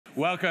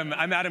Welcome,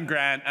 I'm Adam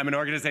Grant. I'm an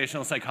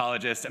organizational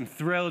psychologist. I'm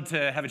thrilled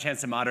to have a chance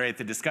to moderate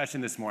the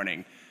discussion this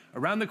morning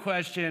around the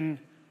question,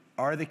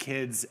 are the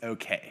kids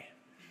okay?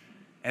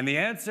 And the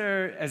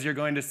answer, as you're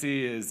going to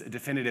see, is a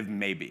definitive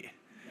maybe.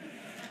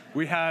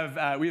 We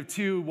have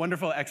two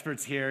wonderful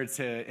experts here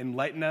to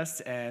enlighten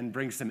us and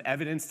bring some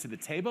evidence to the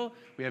table.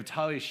 We have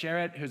Tali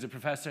Sharot, who's a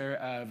professor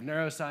of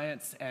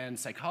neuroscience and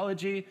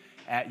psychology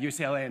at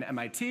UCLA and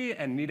MIT,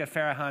 and Nita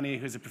Farahani,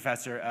 who's a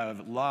professor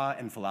of law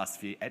and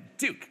philosophy at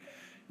Duke.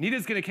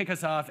 Nita's going to kick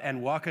us off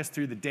and walk us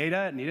through the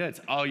data. Nita,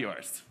 it's all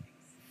yours.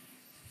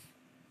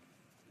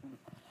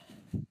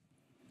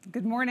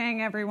 Good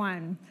morning,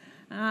 everyone.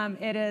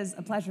 It is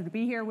a pleasure to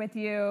be here with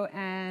you,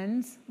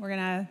 and we're going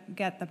to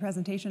get the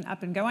presentation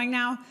up and going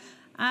now.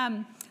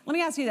 Let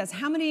me ask you this.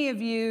 How many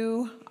of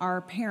you are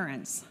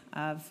parents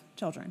of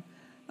children?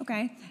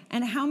 Okay.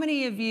 And how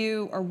many of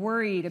you are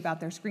worried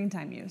about their screen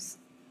time use?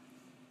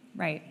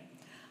 Right.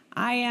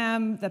 I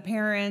am the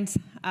parent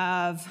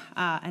of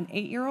an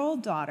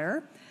 8-year-old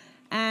daughter,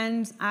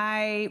 and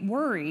I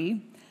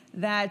worry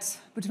that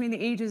between the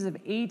ages of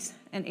 8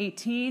 and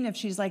 18, if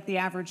she's like the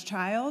average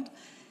child,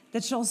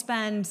 that she'll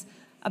spend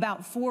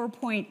about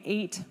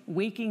 4.8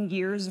 waking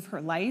years of her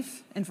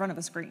life in front of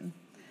a screen.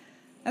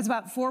 That's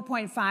about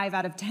 4.5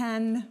 out of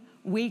 10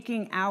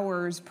 waking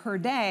hours per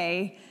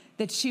day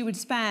that she would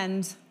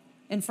spend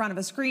in front of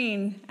a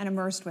screen and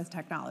immersed with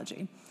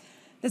technology.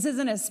 This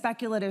isn't a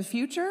speculative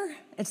future.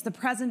 It's the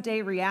present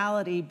day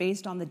reality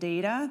based on the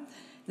data.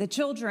 The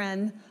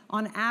children,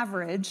 on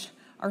average,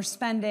 are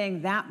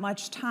spending that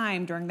much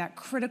time during that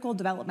critical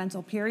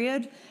developmental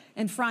period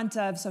in front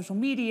of social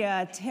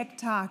media,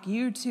 TikTok,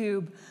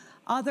 YouTube,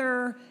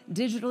 other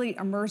digitally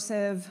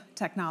immersive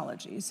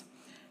technologies.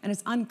 And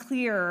it's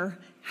unclear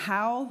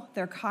how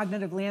their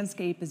cognitive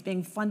landscape is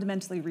being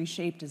fundamentally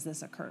reshaped as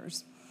this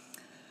occurs.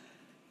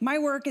 My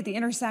work at the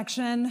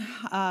intersection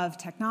of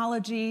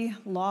technology,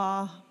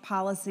 law,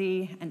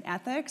 policy, and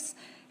ethics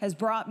has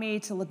brought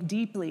me to look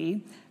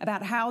deeply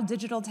about how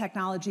digital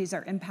technologies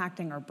are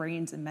impacting our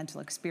brains and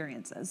mental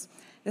experiences.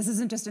 This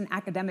isn't just an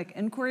academic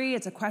inquiry,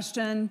 it's a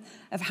question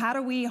of how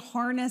do we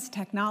harness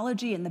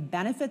technology and the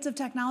benefits of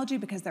technology,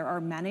 because there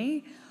are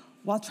many,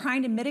 while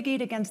trying to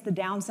mitigate against the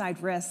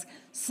downside risk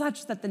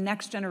such that the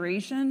next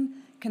generation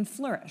can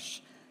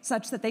flourish,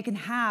 such that they can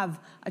have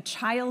a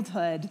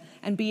childhood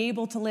and be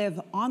able to live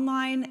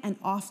online and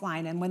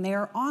offline. And when they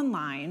are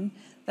online,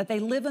 that they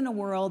live in a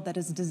world that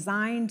is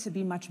designed to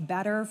be much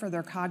better for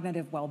their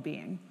cognitive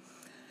well-being.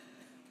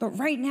 But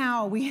right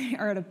now, we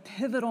are at a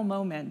pivotal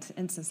moment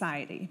in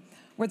society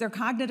where their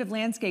cognitive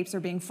landscapes are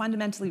being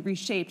fundamentally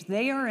reshaped.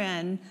 They are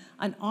in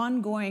an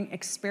ongoing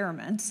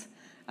experiment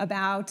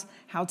about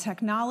how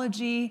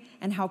technology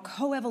and how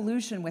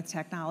coevolution with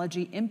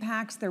technology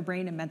impacts their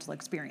brain and mental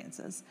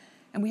experiences.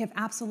 And we have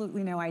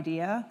absolutely no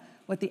idea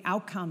what the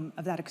outcome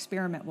of that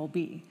experiment will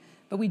be.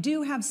 But we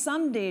do have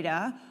some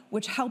data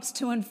which helps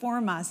to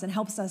inform us and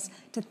helps us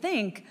to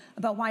think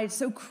about why it's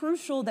so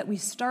crucial that we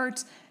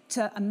start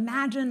to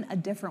imagine a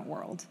different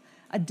world,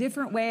 a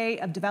different way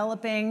of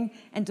developing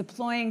and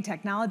deploying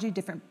technology,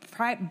 different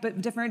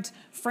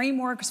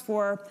frameworks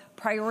for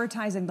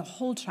prioritizing the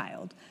whole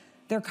child,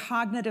 their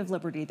cognitive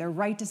liberty, their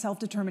right to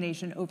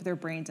self-determination over their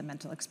brains and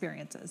mental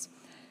experiences.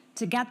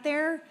 To get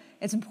there,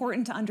 it's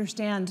important to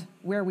understand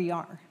where we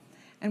are.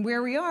 And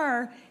where we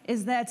are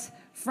is that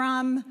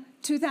from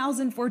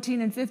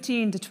 2014 and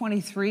 15 to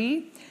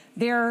 23,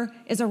 there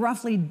is a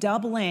roughly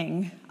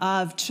doubling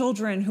of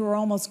children who are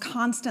almost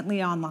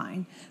constantly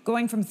online,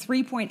 going from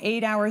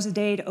 3.8 hours a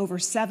day to over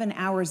 7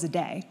 hours a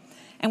day.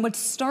 And what's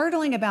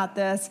startling about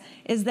this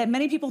is that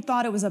many people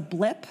thought it was a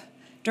blip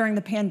during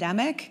the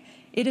pandemic.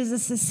 It is a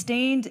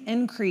sustained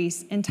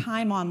increase in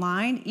time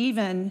online,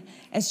 even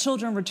as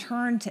children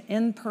return to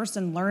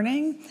in-person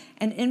learning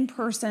and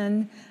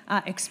in-person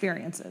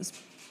experiences.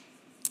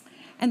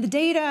 And the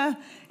data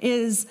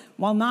is,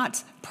 while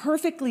not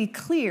perfectly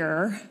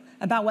clear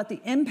about what the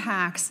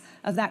impacts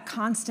of that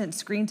constant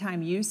screen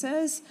time use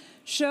is,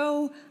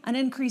 show an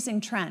increasing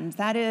trend.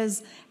 That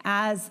is,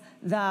 as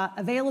the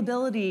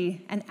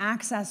availability and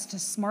access to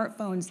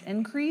smartphones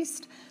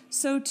increased,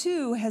 so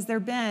too has there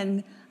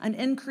been an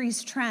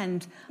increased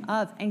trend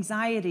of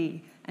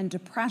anxiety and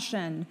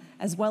depression,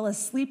 as well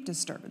as sleep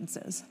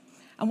disturbances.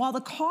 And while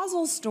the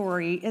causal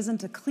story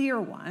isn't a clear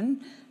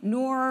one,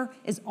 nor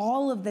is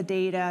all of the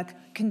data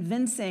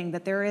convincing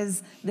that there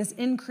is this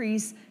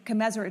increase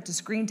commensurate to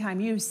screen time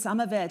use, some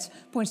of it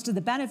points to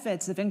the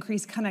benefits of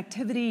increased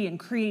connectivity and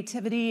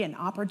creativity and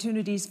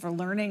opportunities for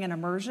learning and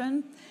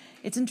immersion.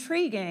 It's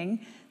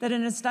intriguing that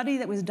in a study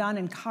that was done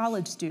in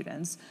college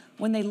students,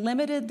 when they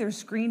limited their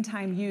screen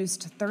time use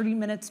to 30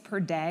 minutes per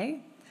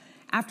day,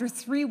 after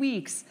 3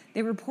 weeks,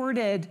 they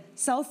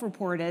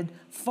self-reported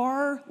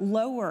far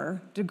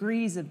lower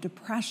degrees of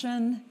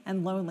depression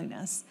and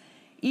loneliness.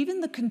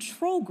 Even the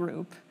control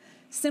group,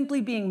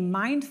 simply being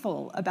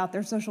mindful about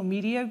their social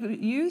media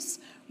use,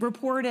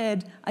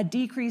 reported a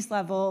decreased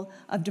level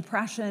of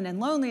depression and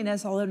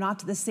loneliness, although not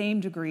to the same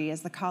degree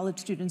as the college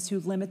students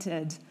who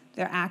limited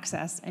their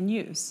access and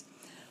use.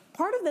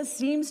 part of this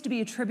seems to be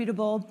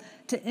attributable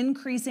to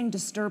increasing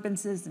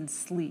disturbances in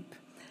sleep.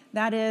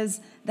 That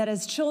is, that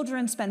as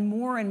children spend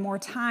more and more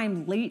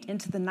time late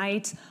into the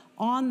night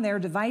on their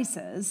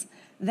devices,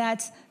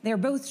 that they're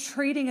both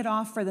trading it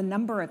off for the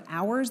number of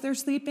hours they're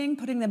sleeping,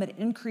 putting them at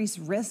increased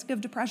risk of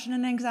depression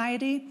and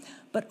anxiety,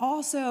 but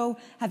also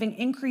having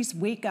increased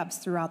wake-ups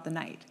throughout the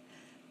night.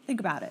 Think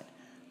about it.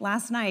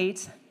 Last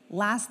night,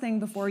 last thing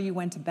before you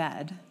went to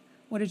bed,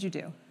 what did you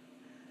do?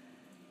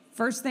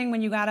 First thing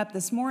when you got up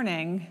this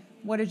morning,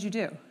 what did you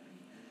do?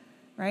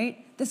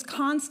 Right? This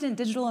constant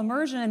digital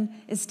immersion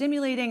is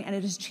stimulating and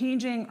it is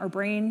changing our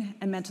brain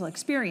and mental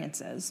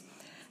experiences.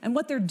 And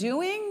what they're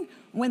doing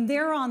when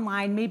they're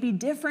online may be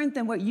different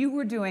than what you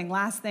were doing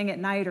last thing at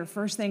night or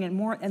first thing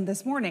in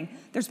this morning.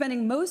 They're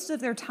spending most of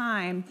their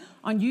time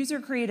on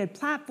user-created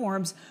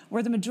platforms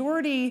where the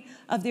majority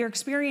of their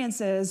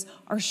experiences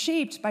are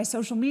shaped by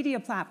social media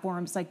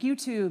platforms like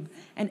YouTube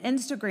and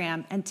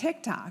Instagram and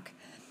TikTok.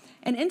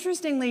 And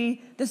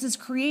interestingly, this is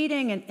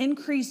creating an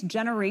increased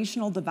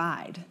generational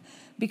divide,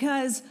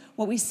 because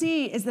what we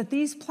see is that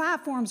these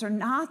platforms are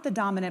not the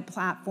dominant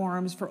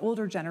platforms for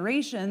older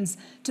generations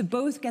to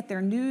both get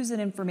their news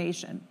and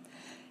information.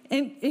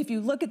 And if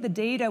you look at the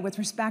data with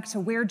respect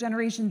to where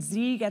Generation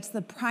Z gets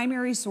the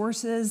primary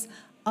sources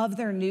of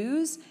their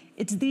news,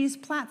 it's these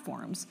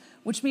platforms,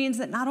 which means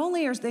that not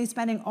only are they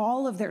spending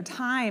all of their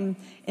time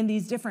in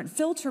these different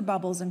filter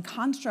bubbles and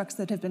constructs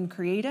that have been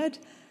created,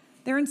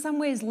 they're in some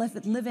ways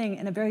living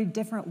in a very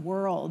different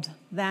world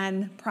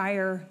than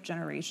prior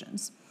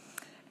generations.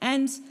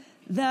 And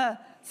the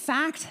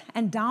fact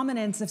and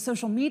dominance of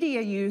social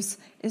media use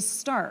is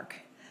stark.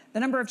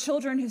 The number of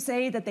children who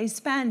say that they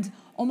spend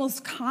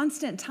almost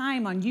constant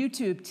time on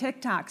YouTube,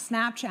 TikTok,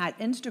 Snapchat,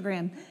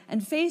 Instagram,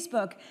 and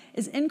Facebook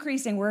is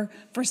increasing, where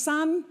for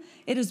some,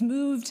 it has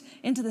moved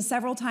into the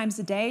several times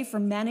a day.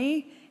 For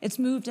many, it's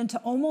moved into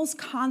almost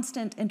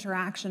constant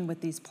interaction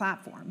with these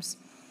platforms.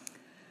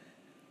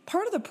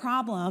 Part of the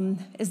problem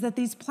is that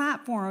these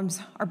platforms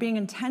are being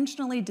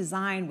intentionally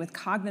designed with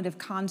cognitive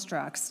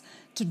constructs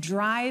to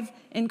drive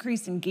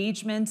increased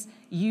engagement,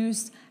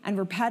 use, and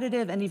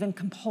repetitive and even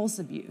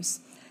compulsive use.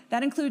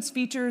 That includes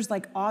features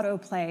like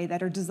autoplay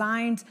that are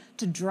designed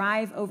to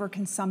drive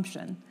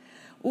overconsumption,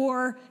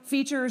 or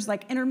features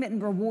like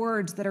intermittent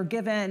rewards that are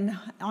given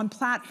on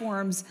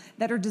platforms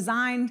that are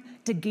designed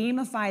to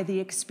gamify the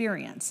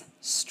experience.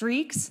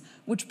 Streaks,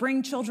 which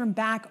bring children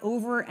back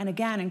over and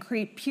again and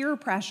create peer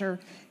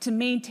pressure to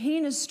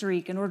maintain a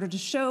streak in order to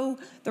show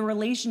the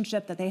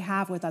relationship that they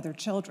have with other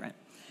children.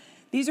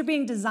 These are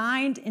being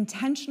designed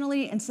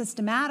intentionally and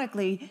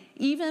systematically,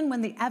 even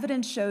when the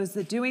evidence shows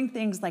that doing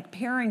things like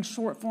pairing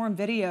short-form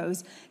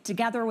videos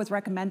together with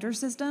recommender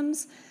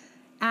systems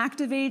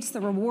activates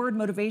the reward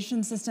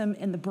motivation system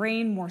in the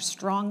brain more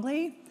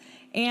strongly,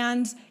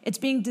 and it's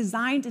being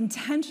designed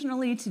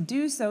intentionally to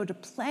do so, to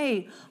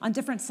play on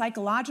different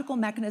psychological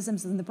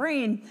mechanisms in the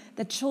brain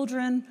that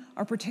children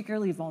are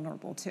particularly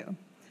vulnerable to.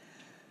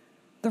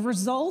 The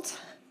result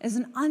is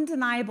an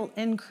undeniable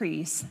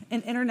increase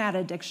in internet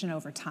addiction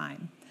over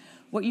time.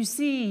 What you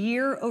see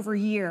year over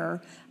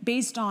year,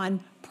 based on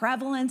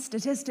prevalent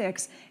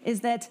statistics, is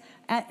that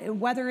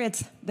whether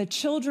it's the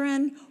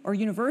children or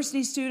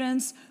university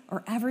students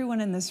or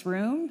everyone in this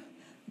room,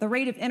 the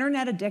rate of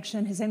internet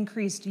addiction has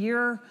increased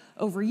year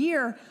over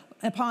year.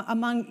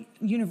 Among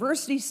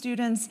university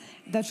students,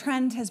 the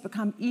trend has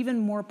become even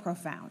more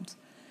profound.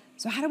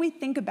 So how do we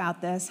think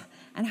about this,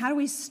 and how do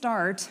we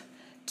start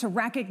to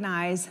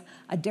recognize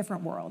a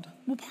different world?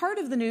 Well, part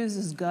of the news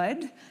is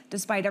good,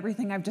 despite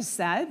everything I've just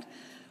said,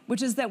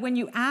 which is that when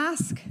you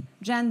ask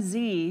Gen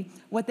Z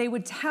what they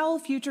would tell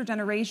future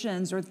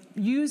generations or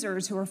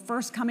users who are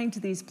first coming to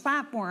these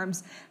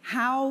platforms,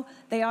 how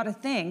they ought to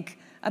think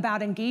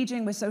about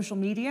engaging with social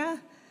media,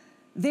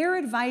 their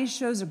advice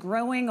shows a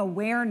growing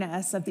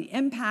awareness of the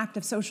impact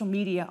of social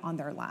media on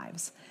their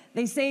lives.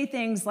 They say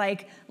things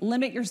like,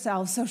 limit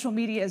yourself, social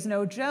media is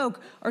no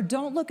joke, or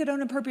don't look at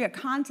inappropriate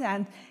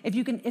content if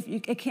you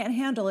can't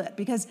handle it,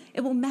 because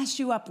it will mess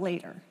you up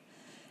later.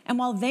 And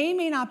while they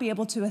may not be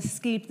able to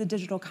escape the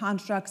digital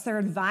constructs, they're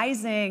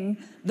advising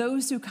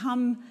those who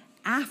come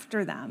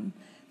after them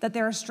that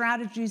there are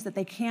strategies that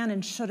they can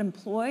and should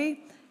employ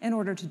in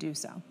order to do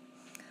so.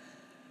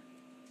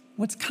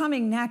 What's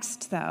coming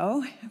next,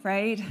 though,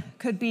 right,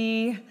 could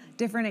be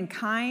different in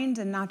kind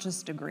and not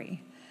just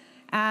degree.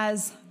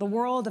 As the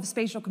world of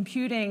spatial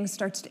computing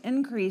starts to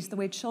increase, the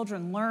way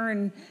children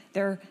learn,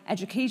 their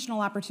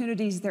educational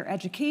opportunities, their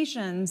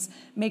educations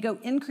may go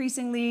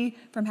increasingly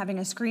from having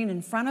a screen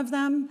in front of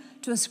them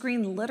to a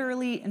screen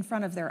literally in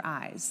front of their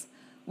eyes,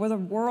 where the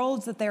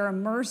worlds that they're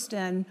immersed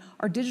in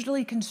are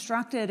digitally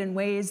constructed in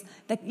ways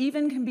that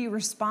even can be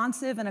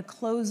responsive in a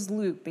closed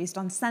loop based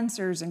on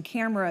sensors and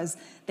cameras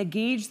that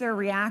gauge their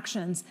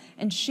reactions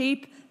and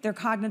shape their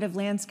cognitive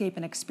landscape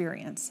and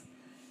experience.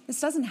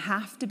 This doesn't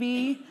have to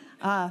be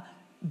a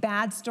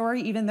bad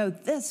story, even though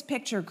this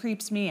picture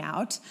creeps me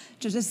out,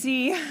 to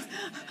see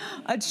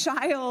a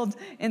child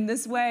in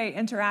this way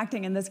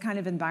interacting in this kind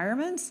of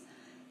environment.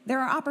 There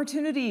are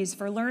opportunities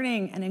for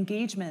learning and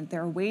engagement.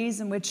 There are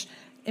ways in which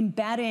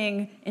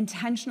embedding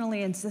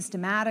intentionally and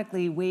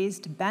systematically ways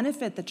to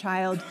benefit the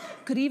child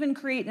could even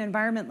create an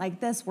environment like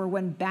this where,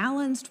 when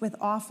balanced with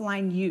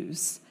offline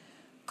use,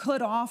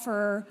 could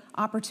offer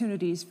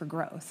opportunities for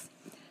growth.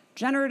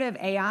 Generative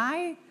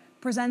AI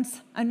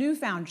presents a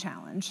newfound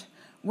challenge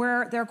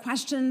where there are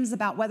questions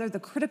about whether the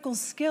critical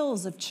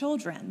skills of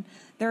children,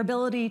 their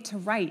ability to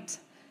write,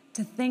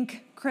 to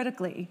think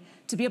critically,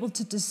 to be able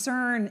to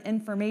discern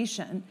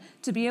information,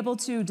 to be able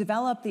to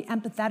develop the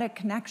empathetic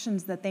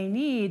connections that they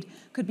need,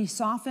 could be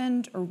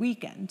softened or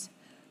weakened.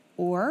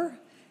 Or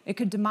it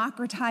could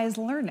democratize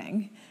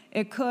learning.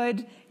 It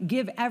could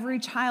give every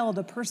child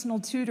a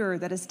personal tutor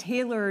that is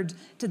tailored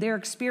to their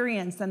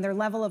experience and their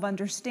level of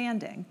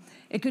understanding.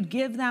 It could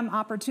give them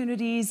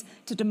opportunities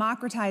to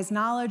democratize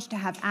knowledge, to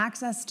have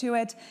access to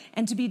it,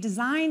 and to be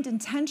designed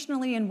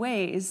intentionally in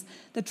ways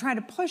that try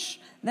to push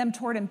them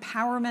toward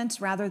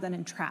empowerment rather than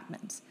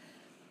entrapment.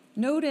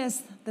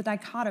 Notice the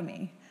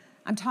dichotomy.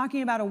 I'm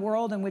talking about a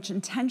world in which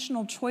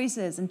intentional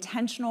choices,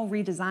 intentional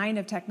redesign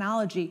of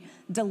technology,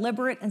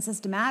 deliberate and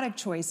systematic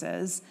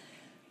choices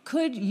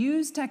could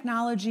use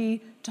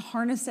technology to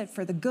harness it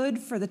for the good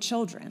for the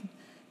children,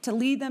 to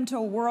lead them to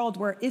a world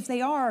where, if they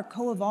are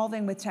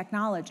co-evolving with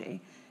technology,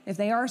 if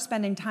they are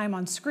spending time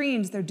on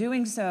screens, they're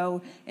doing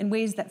so in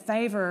ways that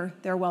favor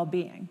their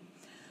well-being.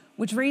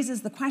 Which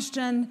raises the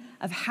question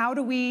of, how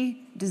do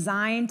we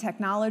design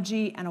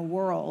technology and a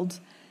world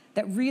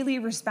that really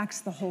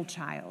respects the whole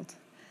child,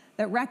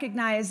 that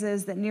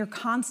recognizes that near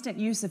constant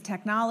use of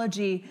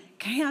technology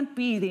can't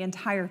be the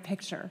entire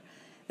picture.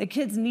 The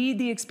kids need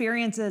the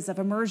experiences of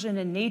immersion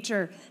in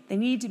nature. They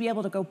need to be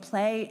able to go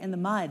play in the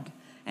mud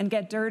and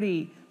get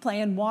dirty,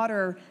 play in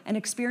water, and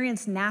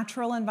experience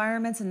natural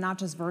environments and not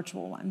just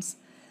virtual ones.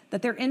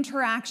 That their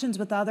interactions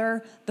with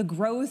other, the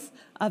growth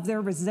of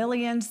their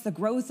resilience, the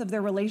growth of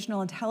their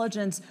relational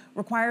intelligence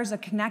requires a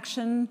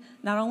connection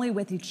not only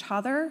with each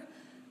other,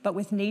 but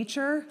with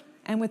nature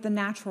and with the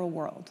natural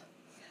world.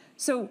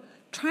 So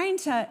trying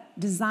to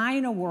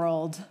design a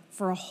world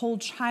for a whole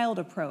child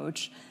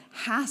approach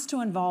has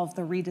to involve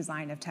the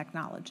redesign of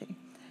technology.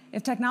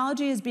 If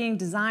technology is being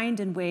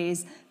designed in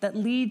ways that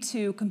lead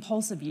to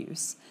compulsive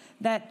use,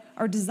 that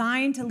are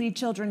designed to lead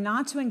children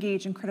not to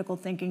engage in critical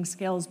thinking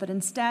skills, but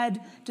instead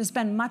to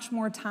spend much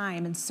more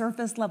time in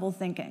surface level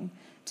thinking,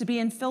 to be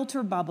in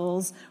filter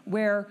bubbles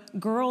where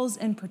girls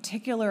in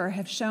particular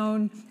have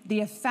shown the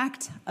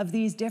effect of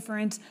these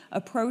different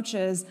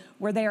approaches,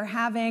 where they are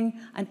having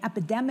an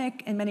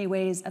epidemic in many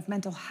ways of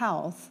mental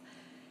health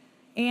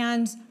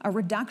and a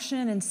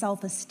reduction in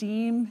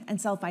self-esteem and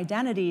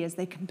self-identity as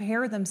they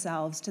compare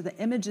themselves to the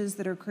images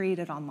that are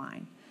created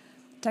online.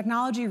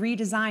 Technology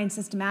redesigned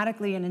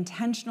systematically and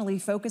intentionally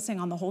focusing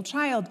on the whole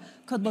child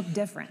could look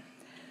different.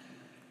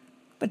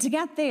 But to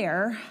get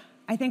there,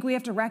 I think we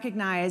have to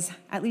recognize,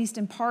 at least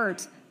in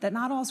part, that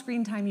not all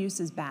screen time use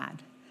is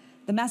bad.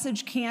 The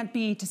message can't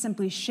be to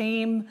simply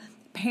shame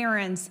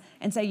parents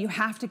and say you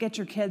have to get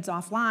your kids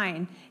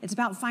offline. It's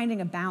about finding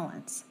a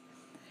balance.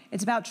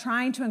 It's about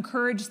trying to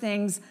encourage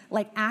things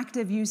like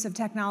active use of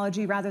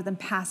technology rather than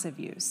passive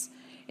use.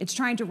 It's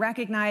trying to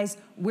recognize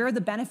where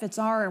the benefits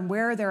are and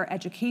where there are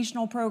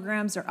educational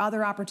programs or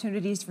other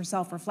opportunities for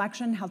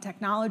self-reflection, how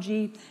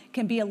technology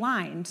can be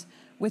aligned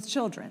with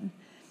children.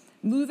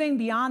 Moving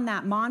beyond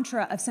that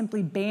mantra of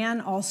simply ban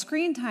all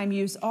screen time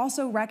use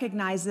also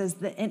recognizes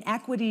the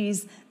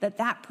inequities that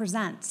that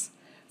presents.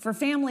 For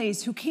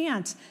families who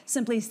can't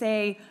simply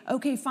say,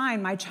 okay,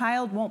 fine, my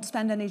child won't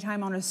spend any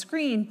time on a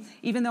screen,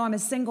 even though I'm a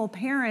single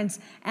parent,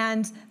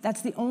 and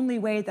that's the only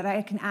way that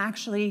I can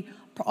actually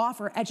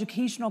offer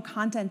educational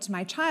content to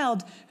my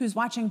child who's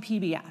watching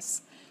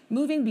PBS.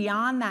 Moving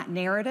beyond that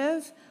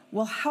narrative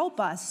will help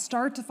us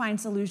start to find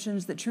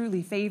solutions that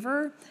truly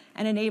favor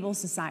and enable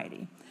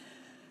society.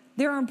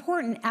 There are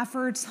important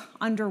efforts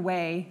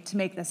underway to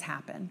make this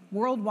happen.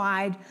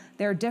 Worldwide,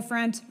 there are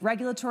different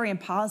regulatory and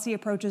policy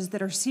approaches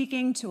that are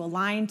seeking to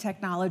align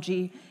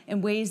technology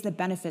in ways that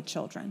benefit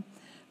children.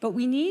 But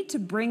we need to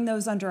bring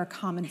those under a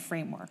common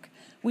framework.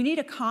 We need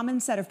a common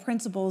set of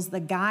principles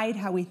that guide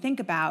how we think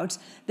about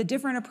the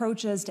different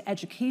approaches to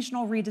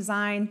educational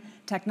redesign,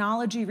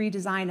 technology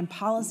redesign, and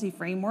policy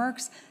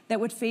frameworks that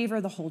would favor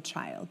the whole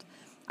child.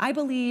 I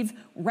believe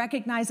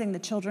recognizing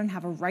that children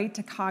have a right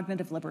to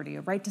cognitive liberty,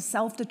 a right to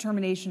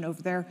self-determination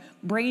over their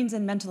brains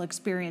and mental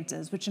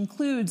experiences, which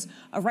includes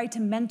a right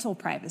to mental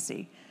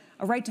privacy,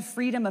 a right to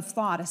freedom of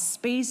thought, a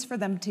space for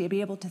them to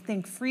be able to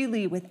think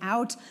freely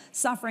without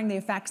suffering the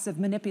effects of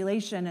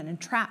manipulation and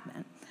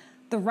entrapment.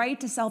 The right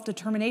to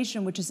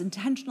self-determination, which is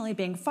intentionally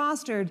being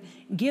fostered,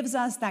 gives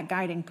us that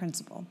guiding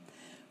principle,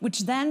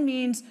 which then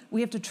means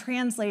we have to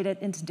translate it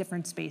into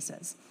different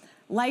spaces,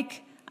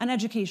 like an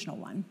educational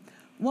one.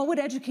 What would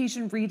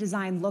education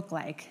redesign look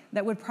like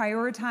that would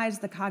prioritize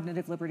the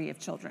cognitive liberty of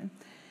children?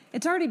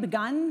 It's already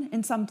begun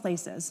in some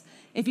places.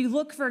 If you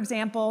look, for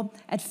example,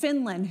 at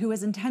Finland, who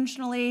has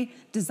intentionally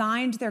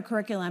designed their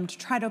curriculum to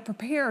try to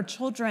prepare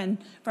children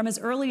from as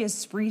early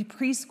as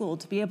preschool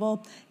to be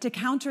able to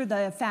counter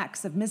the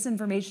effects of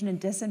misinformation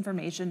and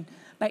disinformation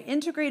by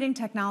integrating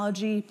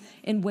technology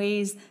in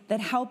ways that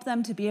help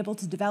them to be able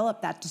to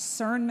develop that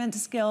discernment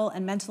skill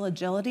and mental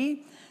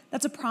agility,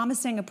 that's a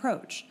promising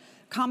approach.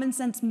 Common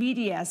Sense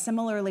Media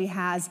similarly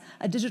has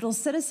a digital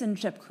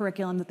citizenship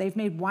curriculum that they've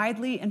made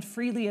widely and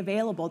freely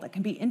available that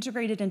can be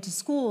integrated into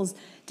schools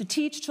to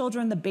teach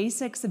children the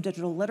basics of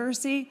digital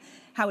literacy,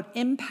 how it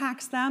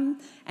impacts them,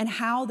 and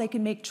how they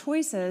can make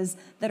choices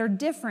that are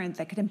different,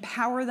 that could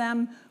empower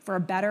them for a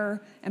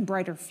better and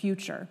brighter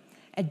future.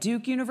 At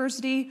Duke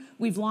University,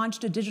 we've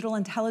launched a digital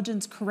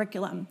intelligence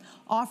curriculum,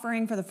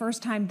 offering for the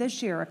first time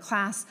this year a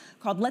class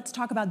called Let's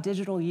Talk About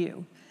Digital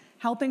You,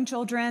 helping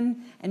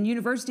children and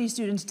university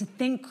students to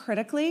think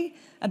critically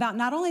about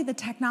not only the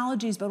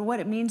technologies, but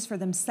what it means for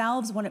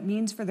themselves, what it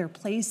means for their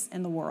place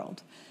in the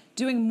world.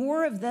 Doing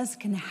more of this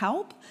can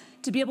help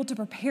to be able to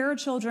prepare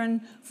children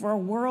for a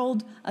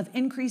world of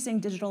increasing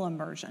digital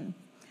immersion.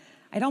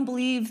 I don't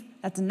believe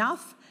that's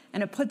enough,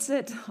 and it puts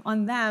it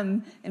on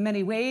them in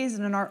many ways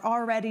and in our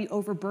already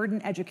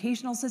overburdened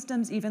educational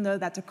systems, even though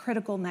that's a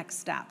critical next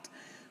step.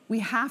 We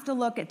have to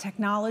look at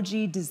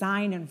technology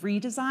design and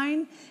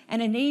redesign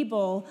and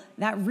enable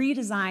that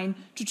redesign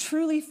to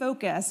truly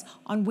focus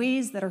on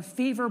ways that are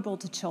favorable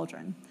to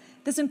children.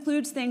 This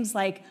includes things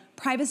like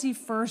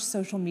privacy-first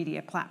social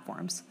media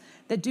platforms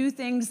that do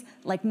things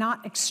like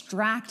not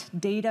extract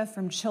data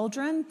from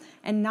children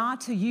and not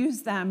to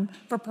use them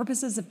for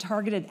purposes of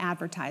targeted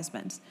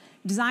advertisements.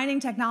 Designing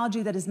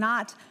technology that is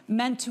not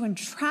meant to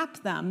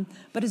entrap them,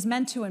 but is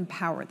meant to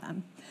empower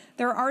them.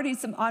 There are already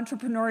some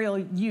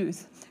entrepreneurial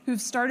youth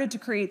who've started to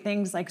create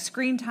things like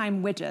screen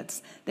time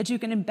widgets that you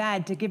can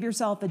embed to give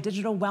yourself a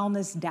digital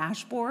wellness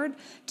dashboard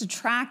to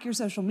track your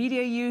social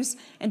media use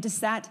and to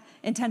set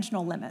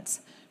intentional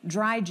limits.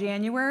 Dry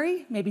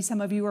January, maybe some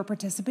of you are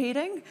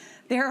participating.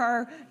 There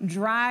are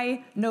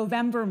dry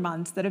November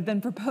months that have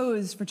been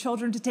proposed for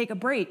children to take a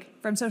break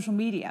from social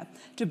media,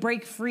 to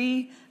break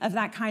free of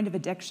that kind of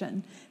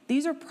addiction.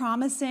 These are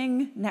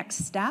promising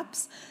next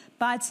steps,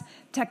 but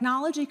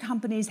technology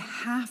companies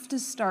have to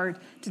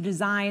start to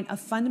design a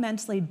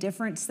fundamentally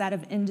different set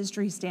of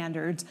industry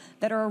standards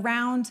that are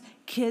around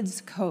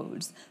kids'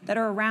 codes, that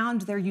are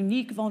around their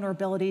unique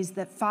vulnerabilities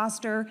that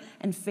foster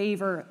and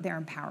favor their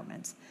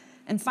empowerment.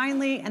 And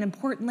finally, and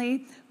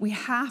importantly, we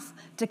have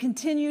to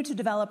continue to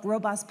develop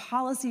robust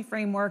policy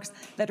frameworks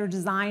that are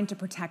designed to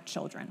protect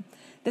children.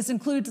 This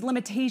includes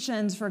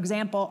limitations, for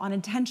example, on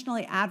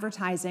intentionally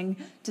advertising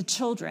to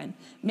children,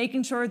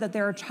 making sure that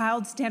there are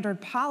child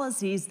standard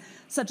policies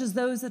such as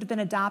those that have been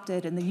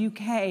adopted in the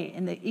UK,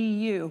 in the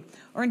EU,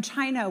 or in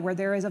China, where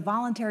there is a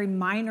voluntary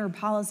minor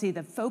policy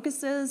that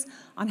focuses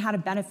on how to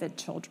benefit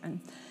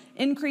children.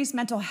 Increase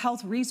mental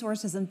health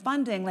resources and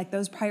funding like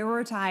those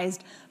prioritized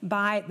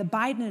by the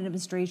Biden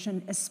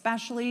administration,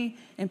 especially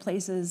in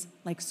places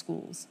like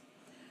schools.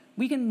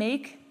 We can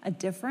make a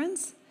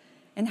difference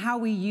in how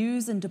we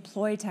use and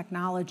deploy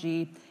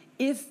technology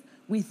if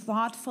we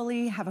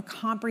thoughtfully have a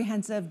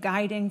comprehensive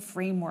guiding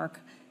framework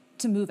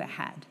to move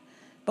ahead.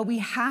 But we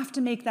have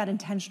to make that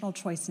intentional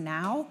choice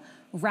now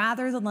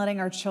rather than letting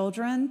our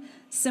children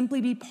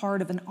simply be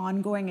part of an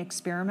ongoing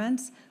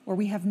experiment where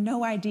we have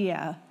no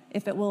idea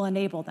if it will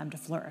enable them to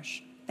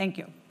flourish. Thank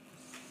you.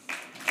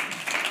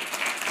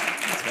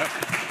 Let's go.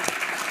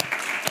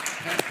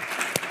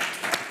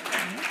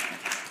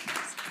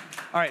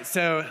 All right,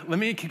 so let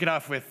me kick it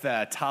off with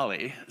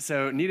Tali.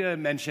 So Nita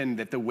mentioned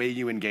that the way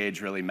you engage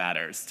really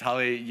matters.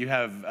 Tali, you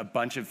have a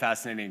bunch of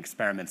fascinating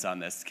experiments on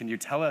this. Can you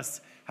tell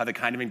us how the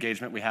kind of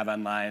engagement we have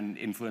online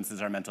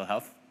influences our mental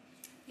health?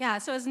 Yeah,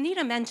 so as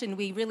Nita mentioned,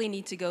 we really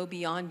need to go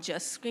beyond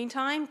just screen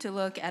time to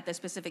look at the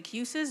specific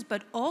uses,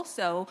 but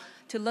also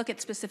to look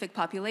at specific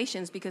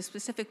populations because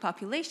specific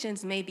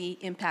populations may be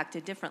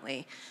impacted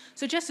differently.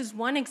 So just as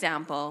one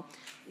example,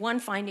 one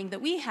finding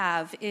that we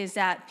have is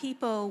that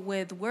people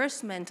with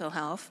worse mental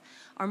health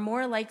are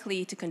more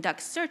likely to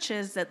conduct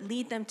searches that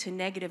lead them to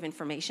negative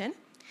information,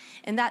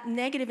 and that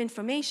negative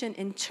information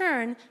in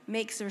turn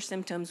makes their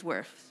symptoms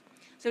worse.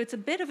 So it's a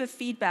bit of a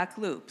feedback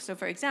loop. So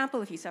for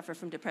example, if you suffer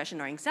from depression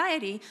or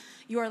anxiety,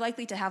 you are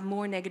likely to have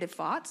more negative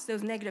thoughts.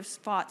 Those negative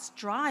thoughts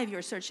drive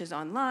your searches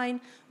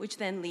online, which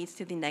then leads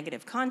to the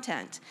negative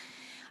content.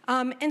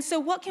 And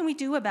so what can we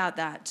do about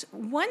that?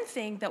 One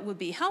thing that would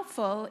be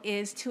helpful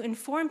is to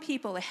inform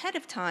people ahead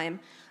of time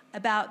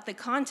about the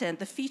content,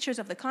 the features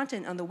of the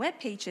content on the web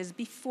pages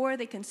before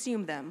they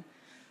consume them.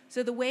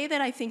 So the way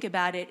that I think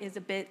about it is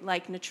a bit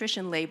like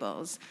nutrition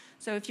labels.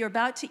 So if you're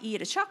about to eat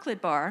a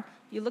chocolate bar,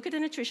 you look at the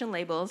nutrition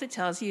labels, it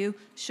tells you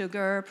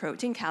sugar,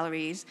 protein,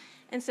 calories,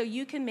 and so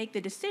you can make the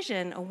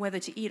decision on whether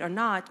to eat or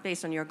not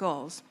based on your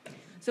goals.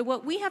 So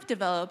what we have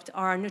developed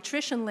are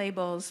nutrition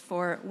labels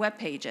for web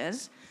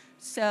pages.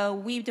 So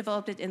we've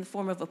developed it in the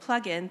form of a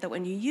plugin that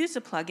when you use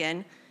a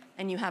plugin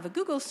and you have a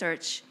Google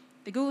search,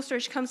 the Google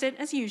search comes in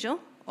as usual,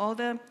 all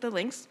the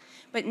links.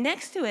 But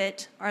next to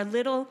it are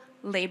little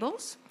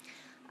labels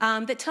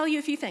that tell you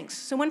a few things.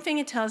 So one thing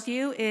it tells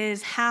you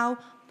is how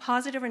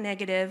positive or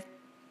negative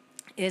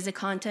is the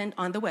content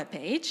on the web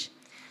page.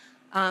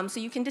 So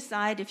you can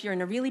decide if you're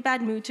in a really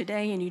bad mood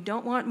today and you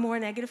don't want more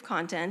negative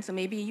content, so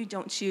maybe you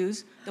don't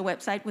choose the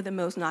website with the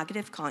most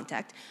negative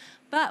content.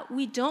 But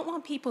we don't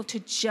want people to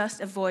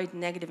just avoid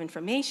negative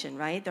information,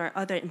 right? There are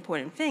other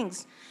important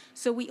things.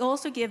 So we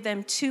also give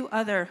them two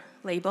other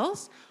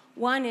labels.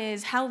 One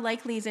is how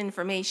likely is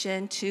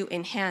information to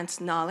enhance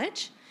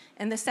knowledge,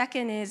 and the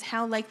second is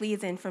how likely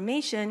is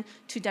information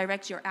to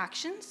direct your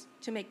actions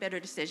to make better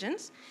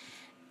decisions.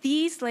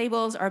 These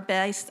labels are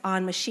based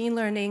on machine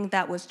learning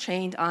that was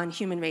trained on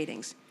human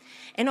ratings.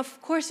 And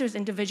of course, there's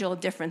individual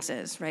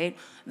differences, right?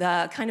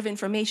 The kind of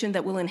information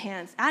that will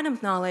enhance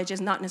Adam's knowledge is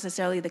not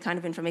necessarily the kind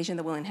of information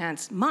that will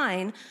enhance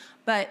mine,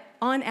 but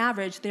on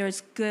average,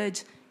 there's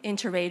good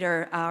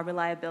inter-rater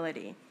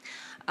reliability.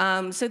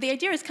 So the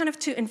idea is kind of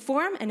to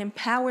inform and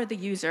empower the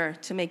user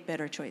to make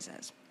better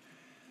choices.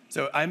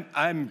 So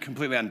I'm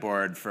completely on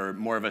board for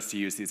more of us to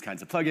use these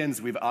kinds of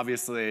plugins. We've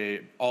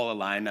obviously all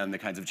aligned on the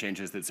kinds of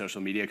changes that social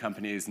media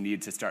companies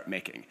need to start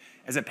making.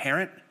 As a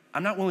parent,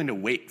 I'm not willing to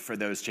wait for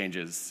those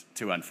changes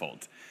to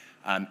unfold.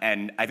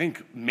 And I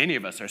think many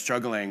of us are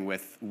struggling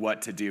with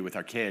what to do with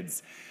our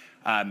kids.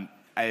 I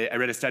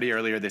read a study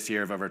earlier this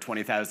year of over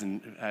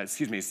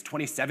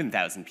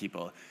 27,000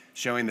 people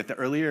showing that the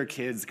earlier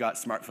kids got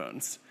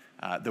smartphones,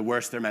 the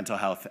worse their mental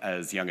health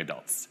as young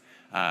adults.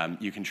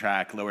 You can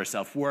track lower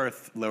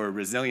self-worth, lower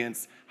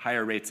resilience,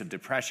 higher rates of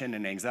depression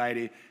and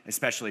anxiety,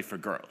 especially for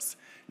girls.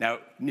 Now,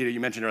 Nita, you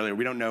mentioned earlier,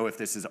 we don't know if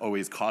this is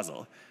always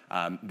causal.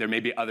 There may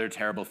be other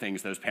terrible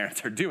things those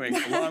parents are doing,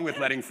 along with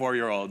letting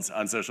 4-year-olds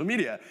on social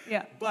media.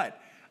 Yeah. But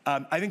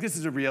I think this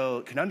is a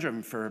real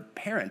conundrum for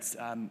parents.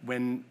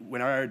 When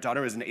our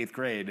daughter was in 8th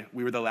grade,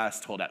 we were the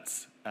last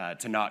holdouts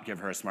to not give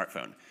her a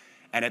smartphone.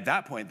 And at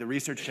that point, the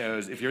research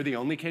shows if you're the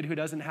only kid who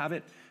doesn't have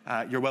it,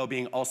 your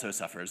well-being also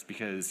suffers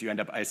because you end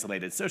up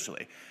isolated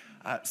socially.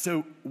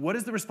 So what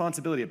is the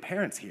responsibility of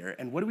parents here,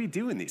 and what do we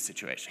do in these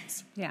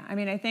situations? Yeah, I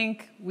mean, I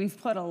think we've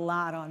put a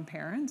lot on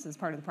parents as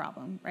part of the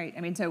problem, right? I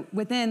mean, so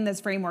within this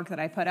framework that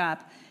I put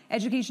up,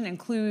 education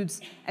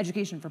includes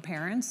education for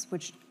parents,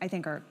 which I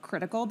think are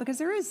critical because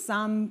there is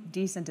some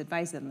decent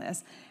advice in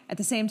this. At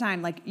the same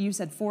time, like you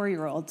said,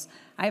 4-year-olds.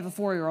 I have a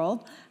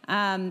 4-year-old.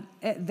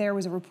 There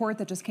was a report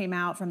that just came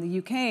out from the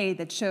UK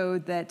that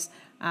showed that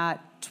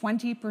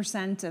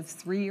 20% of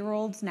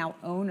 3-year-olds now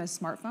own a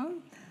smartphone.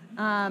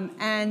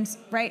 And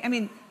right, I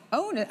mean,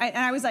 own it. And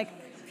I was like,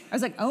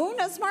 own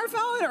a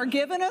smartphone or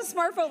given a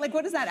smartphone? Like,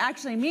 what does that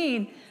actually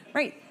mean?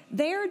 Right,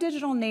 they're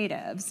digital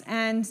natives,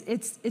 and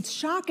it's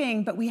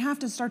shocking, but we have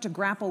to start to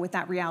grapple with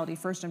that reality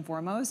first and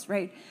foremost,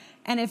 right?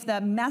 And if the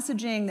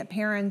messaging that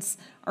parents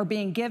are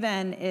being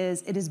given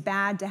is it is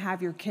bad to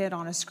have your kid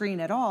on a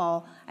screen at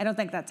all, I don't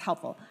think that's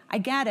helpful. I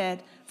get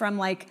it from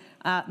like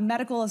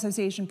medical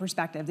association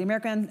perspective. The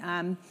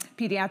American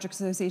Pediatric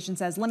Association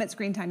says limit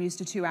screen time use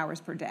to 2 hours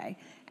per day.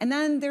 And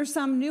then there's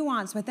some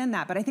nuance within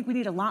that, but I think we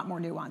need a lot more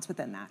nuance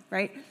within that,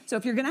 right? So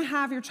if you're gonna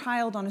have your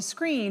child on a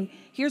screen,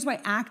 here's why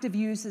active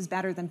use is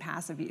better than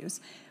passive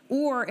use.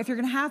 Or if you're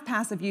gonna have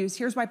passive use,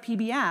 here's why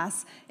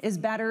PBS is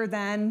better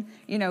than,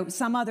 you know,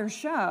 some other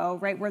show,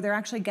 right, where they're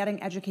actually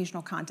getting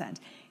educational content.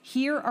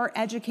 Here are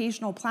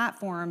educational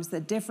platforms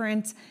that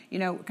different, you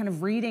know, kind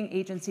of reading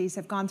agencies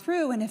have gone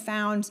through and have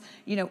found,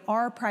 you know,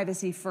 are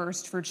privacy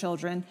first for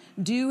children,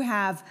 do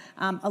have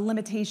a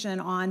limitation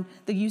on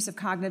the use of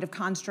cognitive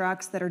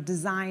constructs that are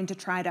designed to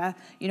try to,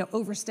 you know,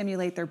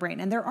 overstimulate their brain.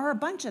 And there are a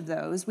bunch of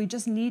those. We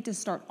just need to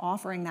start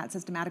offering that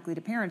systematically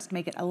to parents to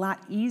make it a lot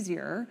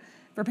easier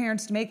for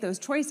parents to make those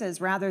choices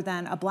rather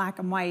than a black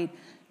and white,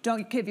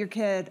 don't give your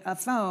kid a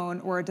phone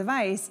or a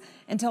device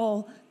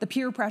until the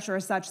peer pressure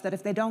is such that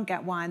if they don't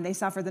get one, they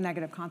suffer the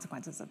negative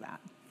consequences of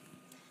that.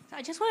 So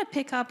I just want to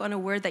pick up on a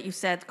word that you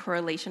said,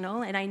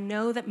 correlational, and I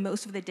know that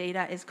most of the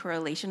data is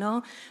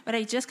correlational, but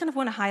I just kind of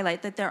want to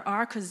highlight that there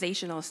are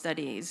causational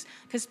studies,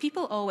 because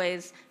people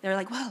always, they're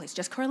like, well, it's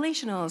just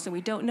correlational, so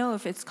we don't know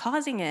if it's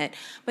causing it,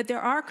 but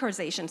there are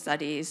causation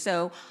studies.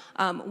 So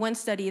one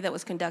study that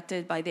was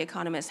conducted by the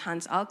economist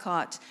Hans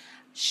Alcott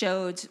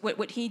showed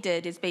what he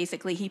did is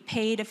basically he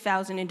paid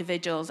 1,000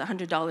 individuals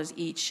 $100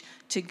 each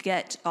to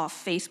get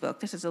off Facebook.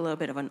 This is a little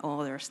bit of an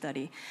older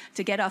study.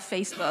 To get off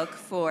Facebook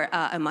for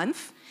a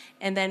month.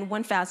 And then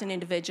 1,000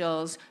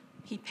 individuals,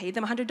 he paid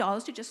them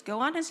 $100 to just go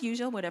on as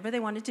usual, whatever they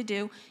wanted to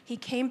do. He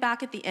came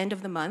back at the end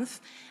of the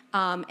month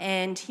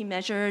and he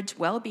measured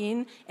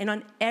well-being. And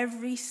on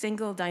every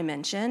single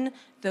dimension,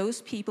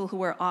 those people who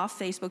were off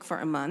Facebook for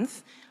a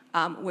month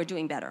were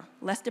doing better.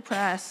 Less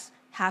depressed,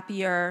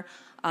 happier.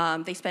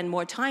 They spend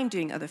more time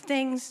doing other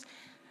things.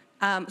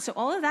 So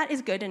all of that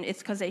is good and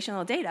it's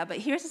causational data,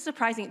 but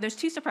there's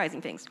two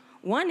surprising things.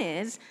 One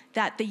is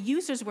that the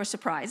users were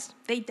surprised.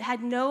 They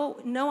had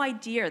no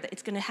idea that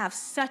it's gonna have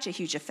such a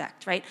huge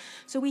effect, right?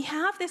 So we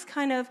have this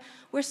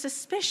we're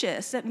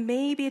suspicious that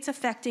maybe it's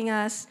affecting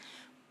us,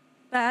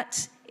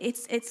 but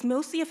it's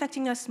mostly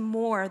affecting us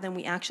more than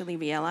we actually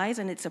realize,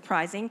 and it's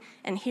surprising.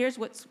 And here's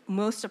what's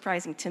most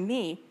surprising to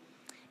me,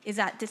 is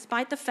that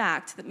despite the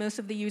fact that most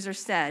of the users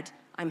said,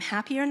 I'm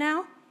happier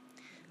now,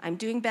 I'm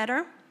doing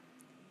better,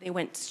 they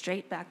went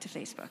straight back to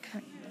Facebook.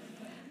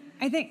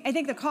 I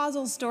think the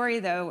causal story,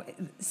 though,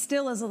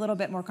 still is a little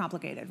bit more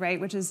complicated, right?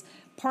 Which is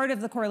part of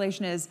the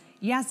correlation is,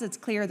 yes, it's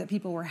clear that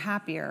people were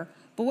happier,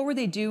 but what were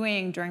they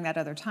doing during that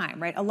other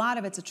time, right? A lot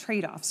of it's a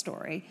trade-off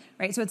story,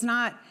 right? So it's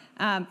not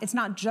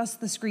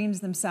just the screens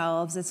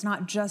themselves. It's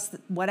not just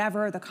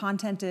whatever the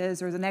content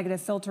is or the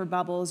negative filter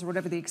bubbles or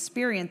whatever the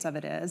experience of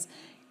it is.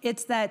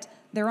 It's that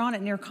they're on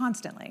it near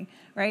constantly,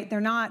 right?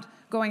 They're not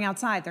going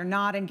outside. They're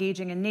not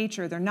engaging in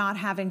nature. They're not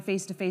having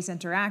face-to-face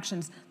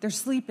interactions. They're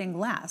sleeping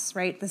less,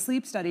 right? The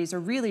sleep studies are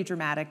really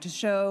dramatic to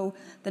show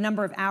the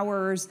number of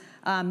hours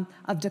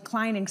of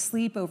declining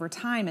sleep over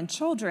time in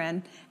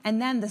children,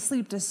 and then the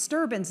sleep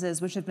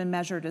disturbances, which have been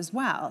measured as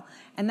well.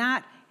 And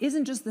that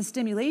isn't just the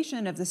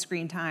stimulation of the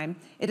screen time.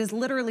 It is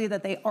literally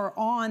that they are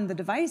on the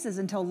devices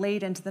until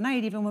late into the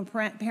night, even when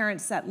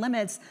parents set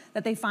limits,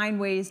 that they find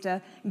ways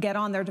to get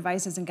on their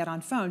devices and get on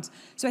phones.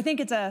 So I think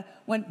it's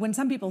when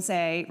some people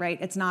say, right,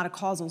 it's not a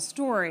causal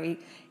story,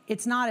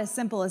 it's not as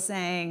simple as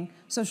saying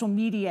social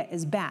media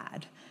is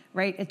bad,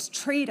 right? It's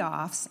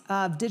trade-offs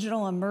of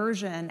digital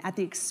immersion at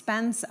the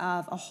expense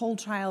of a whole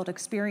child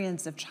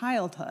experience of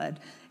childhood,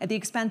 at the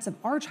expense of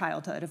our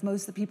childhood, of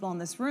most of the people in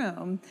this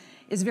room,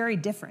 is very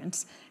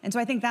different. And so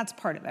I think that's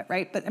part of it,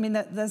 right? But I mean,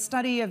 the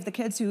study of the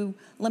kids who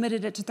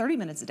limited it to 30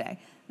 minutes a day,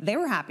 they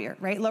were happier,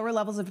 right? Lower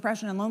levels of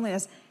depression and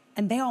loneliness,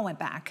 and they all went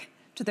back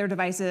to their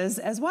devices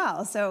as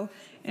well. So,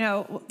 you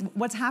know,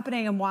 what's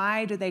happening and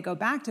why do they go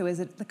back to? Is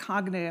it the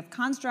cognitive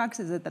constructs?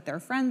 Is it that their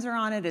friends are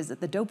on it? Is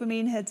it the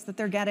dopamine hits that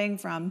they're getting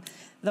from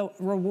the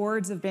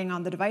rewards of being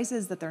on the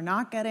devices that they're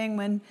not getting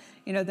when,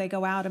 you know, they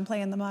go out and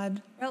play in the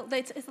mud? Well,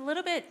 it's a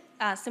little bit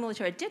similar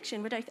to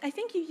addiction, but I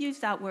think you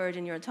used that word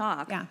in your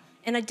talk. Yeah.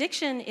 And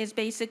addiction is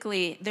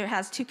basically, there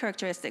has two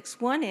characteristics.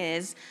 One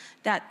is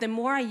that the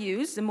more I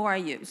use, the more I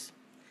use.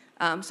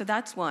 So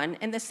that's one.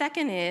 And the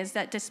second is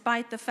that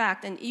despite the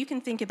fact, and you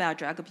can think about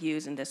drug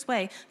abuse in this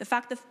way,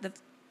 despite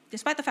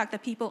the fact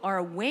that people are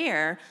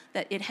aware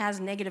that it has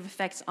negative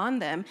effects on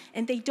them,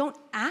 and they don't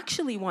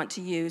actually want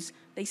to use,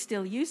 they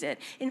still use it.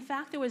 In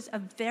fact, there was a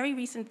very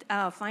recent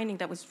finding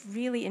that was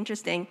really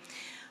interesting,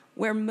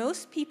 where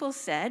most people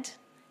said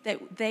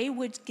that they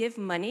would give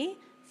money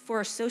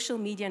for social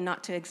media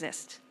not to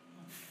exist.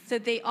 So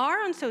they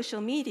are on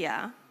social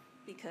media,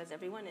 because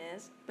everyone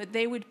is, but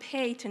they would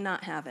pay to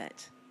not have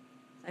it.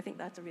 I think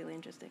that's a really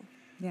interesting.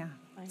 Yeah.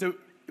 So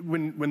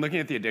when looking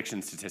at the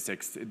addiction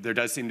statistics, there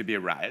does seem to be a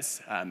rise.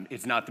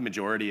 It's not the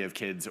majority of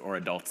kids or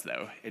adults,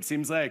 though. It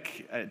seems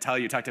like, Tal,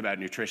 you talked about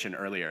nutrition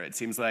earlier. It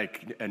seems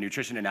like a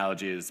nutrition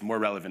analogy is more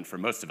relevant for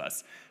most of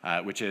us,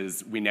 which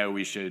is we know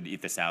we should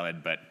eat the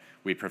salad, but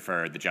we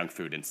prefer the junk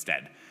food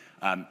instead.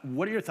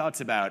 What are your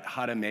thoughts about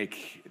how to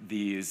make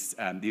these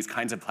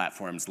kinds of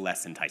platforms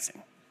less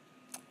enticing?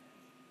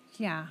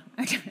 Yeah,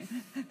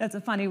 that's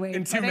a funny way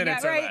in of putting 2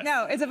 minutes it, or right? less.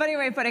 No, it's a funny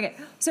way of putting it.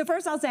 So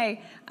first I'll say,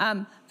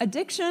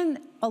 addiction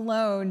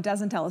alone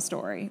doesn't tell a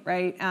story,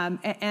 right?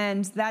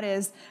 And that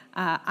is,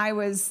 I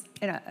was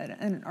in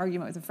an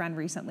argument with a friend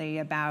recently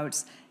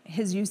about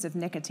his use of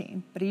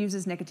nicotine, but he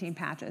uses nicotine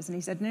patches. And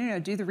he said, no,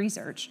 do the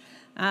research.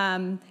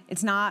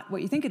 It's not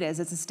what you think it is.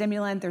 It's a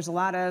stimulant. There's a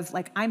lot of,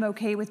 I'm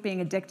okay with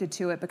being addicted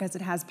to it because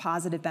it has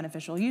positive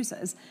beneficial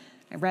uses.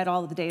 I read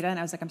all of the data and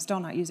I was like, I'm still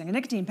not using a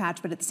nicotine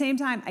patch, but at the same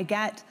time, I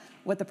get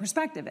what the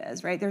perspective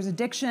is, right? There's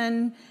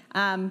addiction,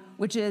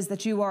 which is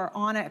that you are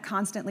on it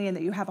constantly and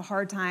that you have a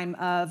hard time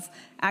of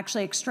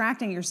actually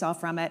extracting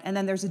yourself from it. And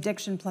then there's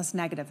addiction plus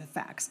negative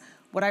effects.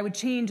 What I would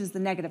change is the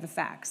negative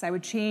effects. I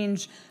would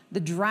change the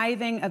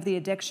driving of the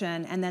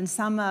addiction and then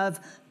some of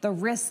the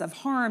risks of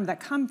harm that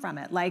come from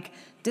it, like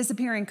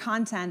disappearing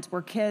content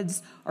where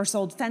kids are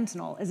sold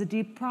fentanyl is a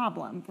deep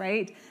problem,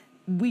 right?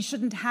 We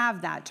shouldn't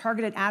have that.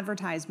 Targeted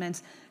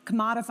advertisements,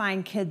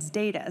 commodifying kids'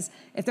 data.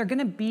 If they're going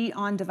to be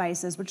on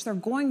devices, which they're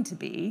going to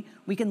be,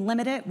 we can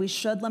limit it. We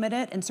should limit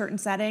it in certain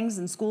settings,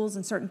 in schools,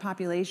 in certain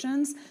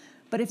populations.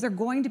 But if they're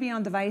going to be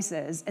on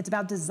devices, it's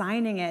about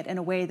designing it in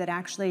a way that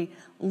actually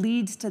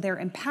leads to their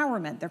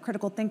empowerment, their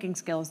critical thinking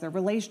skills, their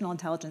relational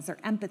intelligence, their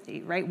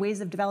empathy, right? Ways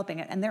of developing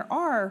it. And there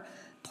are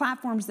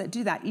platforms that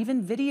do that.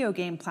 Even video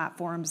game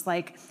platforms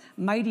like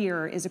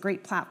Mightier is a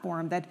great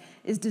platform that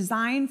is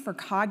designed for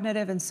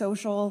cognitive and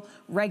social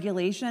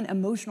regulation,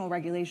 emotional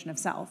regulation of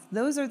self.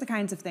 Those are the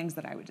kinds of things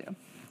that I would do.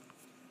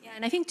 Yeah,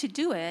 and I think to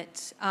do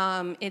it,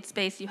 it's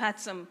based, you had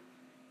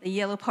the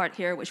yellow part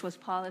here, which was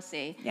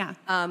policy. Yeah.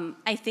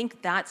 I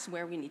think that's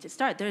where we need to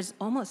start. There's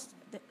almost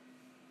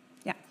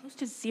close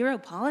to zero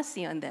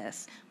policy on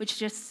this, which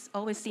just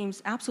always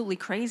seems absolutely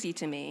crazy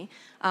to me.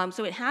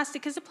 So it has to,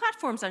 because the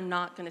platforms are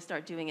not going to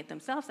start doing it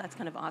themselves. That's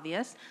kind of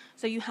obvious.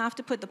 So you have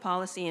to put the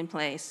policy in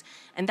place.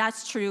 And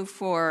that's true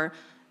for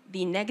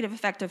the negative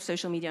effect of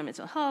social media on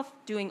mental health,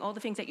 doing all the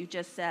things that you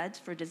just said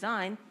for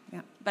design,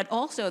 but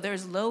also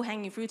there's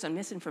low-hanging fruits on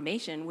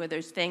misinformation where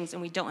there's things,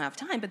 and we don't have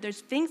time, but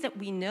there's things that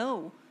we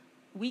know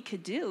we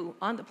could do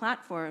on the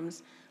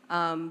platforms,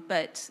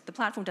 but the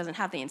platform doesn't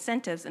have the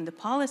incentives, and the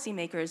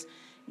policymakers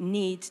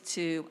need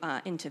to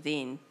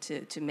intervene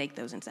to make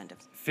those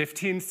incentives.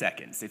 15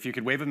 seconds. If you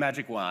could wave a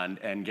magic wand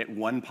and get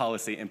one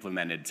policy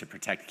implemented to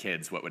protect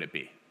kids, what would it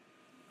be?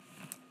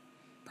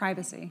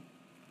 Privacy.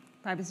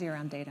 Privacy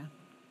around data.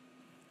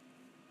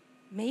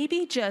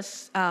 Maybe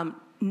just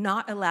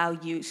not allow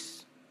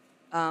use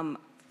from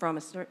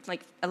a certain,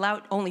 like allow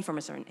it only from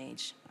a certain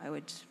age. I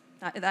would,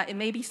 it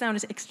maybe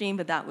sound extreme,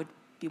 but that would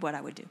be what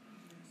I would do.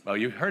 Well,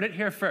 you heard it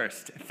here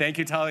first. Thank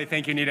you, Tali.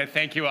 Thank you, Nita.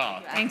 Thank you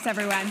all. Thanks,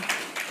 everyone.